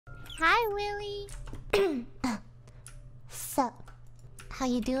Hi, Willy. Sup? How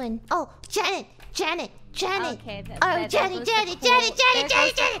you doing? Oh, Janet! Okay, Janet!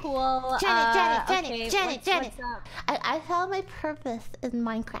 Cool. Janet! I found my purpose in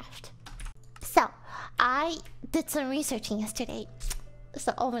Minecraft. So, I did some researching yesterday.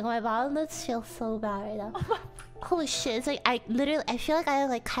 So, oh my god, my bottom lips feel so bad right now. Holy shit, it's like, I feel like I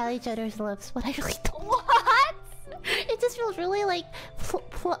have like Kylie Jenner's lips, but I really don't. What? It just feels really like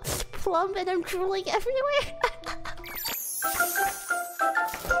plump and I'm drooling everywhere.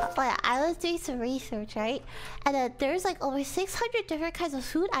 But I was doing some research, right? And there's like over 600 different kinds of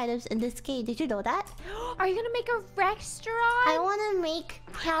food items in this game. Did you know that? Are you gonna make a restaurant? I want to make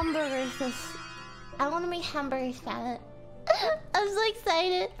hamburgers. I want to make hamburgers, Janet. I'm so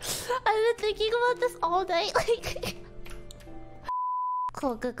excited. I've been thinking about this all night. Like,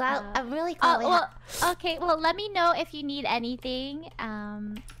 cool, good. I'm really glad. Okay. Well, let me know if you need anything.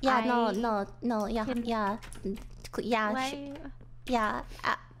 Yeah.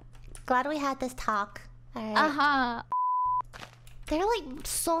 Glad we had this talk. All right. There are like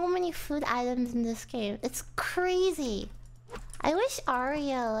so many food items in this game. It's crazy. I wish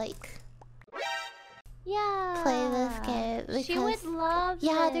Arya play this game because she would love.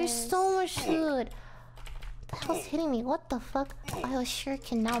 Yeah, there's so much food. What the hell's hitting me? What the fuck? I was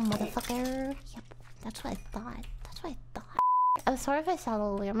shuriken now, motherfucker. Yep, that's what I thought. I'm sorry if I sound a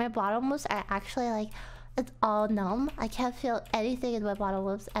little weird. My bottom lips are actually like, it's all numb. I can't feel anything in my bottom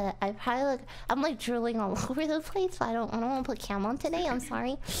lips, and I probably I'm like drooling all over the place. So I don't want to put cam on today. I'm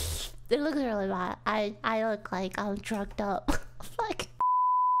sorry. It looks really bad. I look like I'm drugged up. Fuck.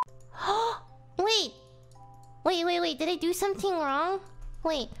 Wait. Did I do something wrong?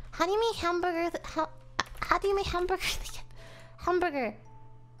 Wait. How do you make hamburgers? How do you make hamburgers again? Hamburger.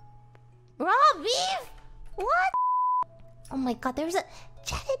 Raw beef? What? Oh my god. There's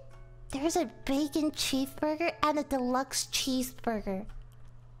a bacon cheeseburger and a deluxe cheeseburger.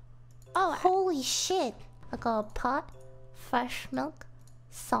 Oh, holy shit. I got a pot, fresh milk,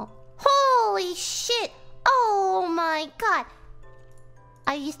 salt. Holy shit. Oh my god.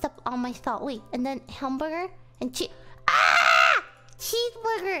 I used up all my salt. Wait, and then hamburger and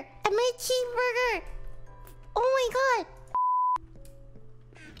cheeseburger. I made cheeseburger. Oh my god.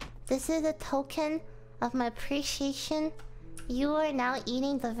 This is a token of my appreciation. You are now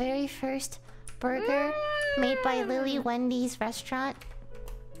eating the very first burger made by Wendy's restaurant.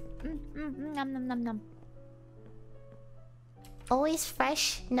 Nom. Always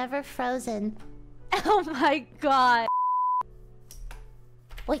fresh, never frozen. Oh my god.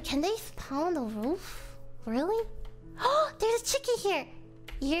 Wait, can they spawn on the roof? Really? Oh, there's a chicken here.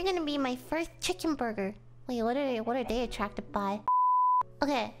 You're gonna be my first chicken burger. Wait, what are they attracted by?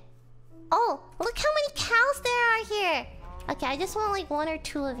 Okay. Oh, look how many cows there are here. Okay, I just want like 1 or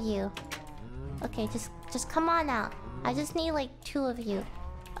 2 of you. Okay, just come on out. I just need like 2 of you.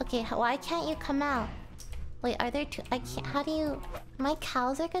 Okay, why can't you come out? Wait, are there 2? I can't. How do you? My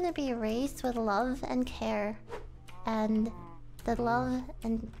cows are gonna be raised with love and care, and the love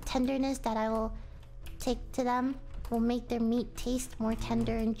and tenderness that I will take to them will make their meat taste more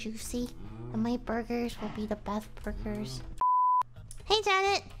tender and juicy, and my burgers will be the best burgers. Hey,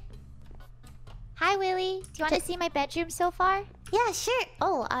 Janet. Hi, Willy. Do you want to see my bedroom so far? Yeah, sure.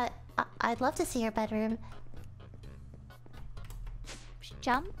 Oh, I'd love to see your bedroom.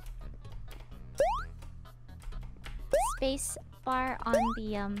 Jump. Space bar on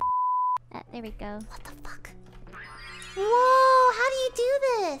the there we go. What the fuck? Whoa! How do you do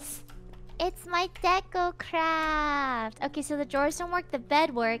this? It's my deco craft. Okay, so the drawers don't work. The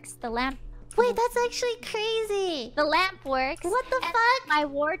bed works. The lamp. Wait, that's actually crazy. The lamp works. What the fuck? My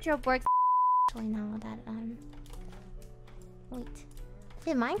wardrobe works. Actually, now that wait.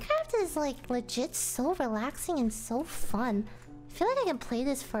 Dude, Minecraft is like legit so relaxing and so fun. I feel like I can play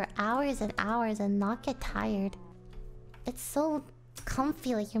this for hours and hours and not get tired. It's so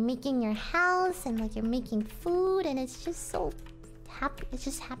comfy, like you're making your house and like you're making food, and it's just so happy. It's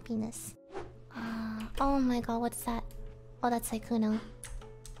just happiness. Oh my god, what's that? Oh, that's Sykkuno.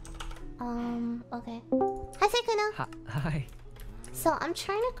 Okay. Hi, Sykkuno. Hi. So I'm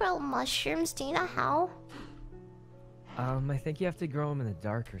trying to grow mushrooms. Do you know how? I think you have to grow them in the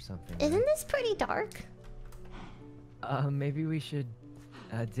dark or something. Isn't this pretty dark? Maybe we should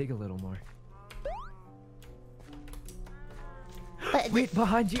dig a little more. But wait,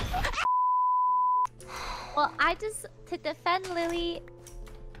 behind you. Well, to defend Lily,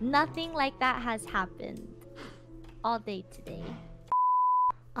 nothing like that has happened all day today.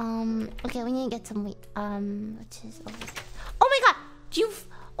 Okay, we need to get some wheat. Which is oh my god!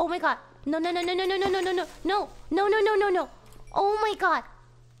 Oh my god! No! Oh my god!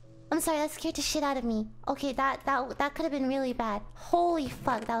 I'm sorry, that scared the shit out of me. Okay, that could have been really bad. Holy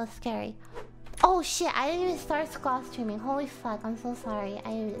fuck, that was scary. Oh shit, I didn't even start squash streaming. Holy fuck, I'm so sorry.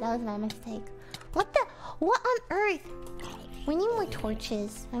 That was my mistake. What on earth? We need more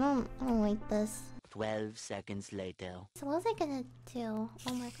torches. I don't like this. 12 seconds later. So what was I gonna do?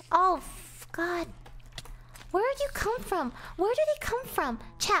 Oh my god. Oh god. Where did you come from? Where did they come from?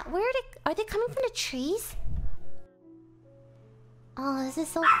 Chat, are they coming from the trees? Oh, this is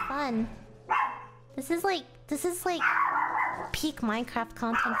so fun. This is like peak Minecraft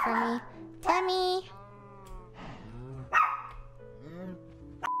content for me. Demi!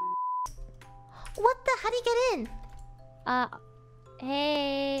 What the? How'd he get in?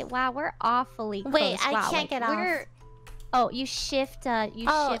 Hey, wow, we're awfully close. Wait, I wow, can't get off. Oh, you shift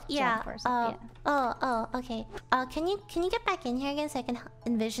jump or something. Oh, okay. Can you get back in here again so I can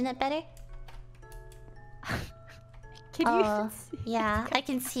envision it better? Can you even see? Yeah, I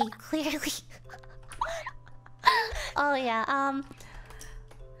can see clearly. Oh yeah,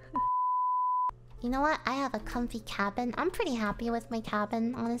 you know what? I have a comfy cabin. I'm pretty happy with my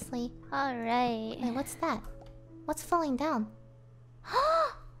cabin, honestly. Alright. Wait, what's that? What's falling down?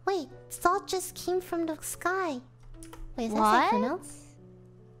 Wait, salt just came from the sky. Wait, is that Sykkuno?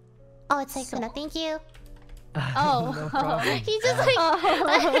 Oh, it's Sykkuno. Thank you. Oh. No problem. He's just like...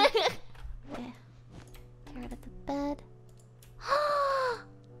 Okay. Get rid of the bed. Oh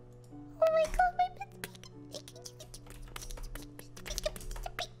my god, my bed's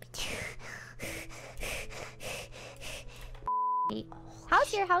big.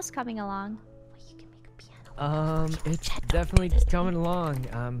 How's your house coming along? You can make a piano. It's definitely coming along.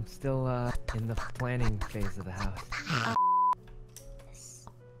 I'm still in the planning phase of the house.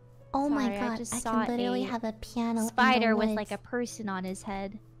 Oh my Sorry, god, just I saw can literally a have a piano. Spider with like a person on his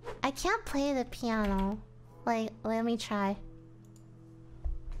head. I can't play the piano. Like, let me try.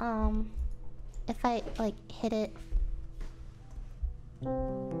 If I like hit it.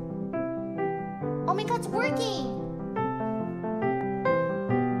 Oh my god, it's working!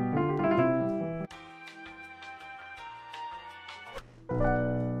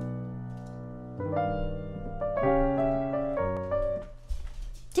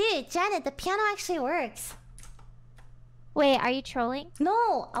 Dude, Janet, the piano actually works. Wait, are you trolling?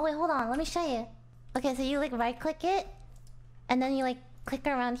 No! Oh wait, hold on, let me show you. Okay, so you like right click it, and then you like click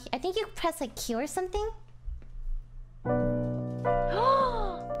around here. I think you press like Q or something.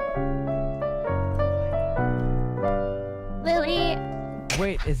 Lily!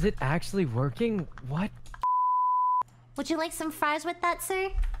 Wait, is it actually working? What? Would you like some fries with that,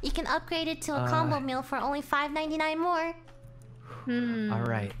 sir? You can upgrade it to a combo meal for only $5.99 more. All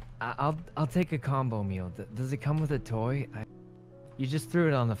right, I'll take a combo meal. Does it come with a toy? You just threw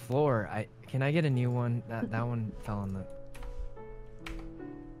it on the floor. Can I get a new one? That one fell on the...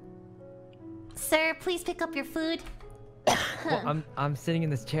 Sir, please pick up your food. Well, I'm sitting in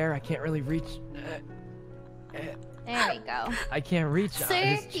this chair. I can't really reach. There we go. I can't reach. Sir,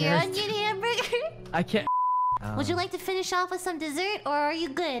 this you chair's- onion hamburger? I can't. Would you like to finish off with some dessert, or are you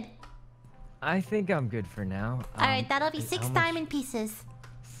good? I think I'm good for now. Alright, that'll be how 6 much- diamond pieces.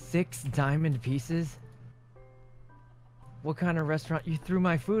 6 diamond pieces? What kind of restaurant? You threw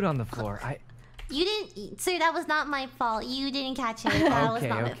my food on the floor. You didn't eat. Sir, that was not my fault. You didn't catch it. That was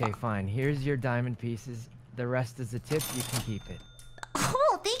not my fault. Fine. Here's your diamond pieces. The rest is a tip. You can keep it.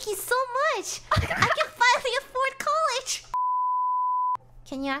 Oh, thank you so much! I can finally afford college!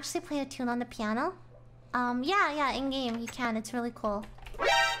 Can you actually play a tune on the piano? Yeah, in-game. You can. It's really cool.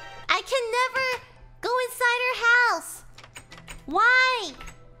 I can never go inside her house! Why?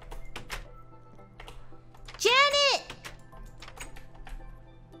 Janet!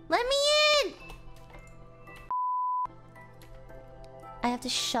 Let me in! I have to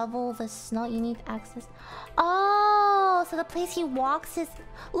shovel the snow. You need access. Oh, so the place he walks is...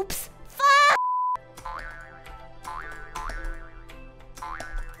 Oops! Fuck!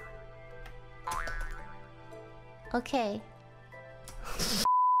 Okay.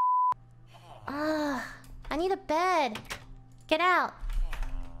 I need a bed. Get out.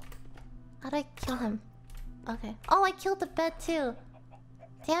 How'd I kill him? Okay. Oh, I killed the bed too.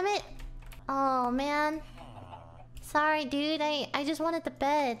 Damn it. Oh, man. Sorry, dude. I just wanted the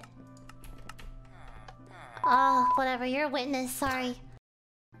bed. Whatever. You're a witness. Sorry.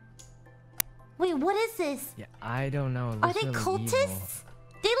 Wait, what is this? Yeah, I don't know. Are they really cultists?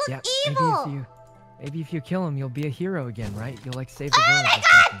 Evil. They look Yeah, evil! Maybe if you kill him, you'll be a hero again, right? You'll like save the Oh village my or god!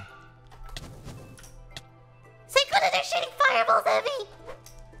 something. Sykkuno, they're shooting fireballs at me!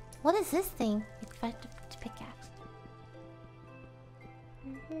 What is this thing? It's to pickaxe.